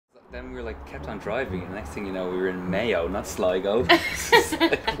Then we were like, kept on driving, and the next thing you know, we were in Mayo, not Sligo. It's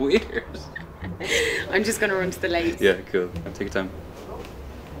like weird. I'm just gonna run to the ladies. Yeah, cool. Take your time.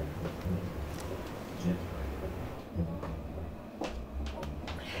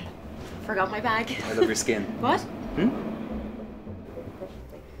 Forgot my bag. I love your skin. What?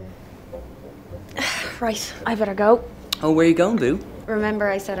 Right, I better go. Oh, where are you going, boo? Remember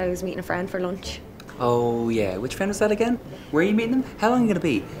I said I was meeting a friend for lunch? Oh, yeah. Which friend was that again? Where are you meeting them? How long are you going to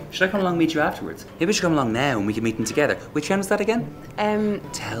be? Should I come along and meet you afterwards? Maybe I should come along now and we can meet them together. Which friend was that again?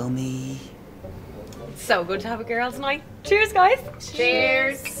 Tell me. So good to have a girls' night. Cheers, guys.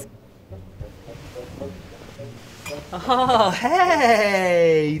 Cheers. Oh,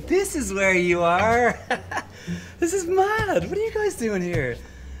 hey! This is where you are. This is mad. What are you guys doing here?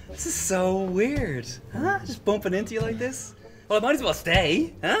 This is so weird. Huh? Just bumping into you like this? Well, I might as well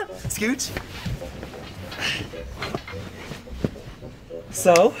stay. Huh? Scooch.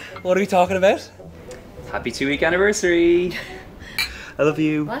 So, what are we talking about? Happy 2-week anniversary. I love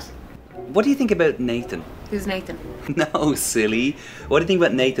you. What? What do you think about Nathan? Who's Nathan? No, silly. What do you think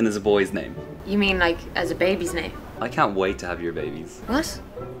about Nathan as a boy's name? You mean like as a baby's name? I can't wait to have your babies. What?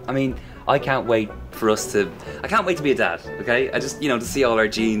 I mean, I can't wait to be a dad, okay? I just, to see all our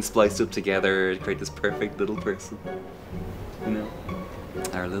genes spliced up together, create this perfect little person. You know?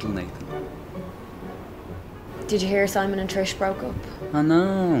 Our little Nathan. Did you hear Simon and Trish broke up? Oh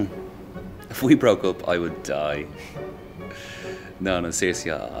no. If we broke up, I would die. No,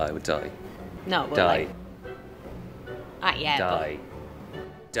 seriously, I would die. No, but Die. Yeah. Die.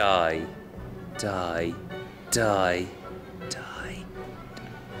 Die. Die. Die.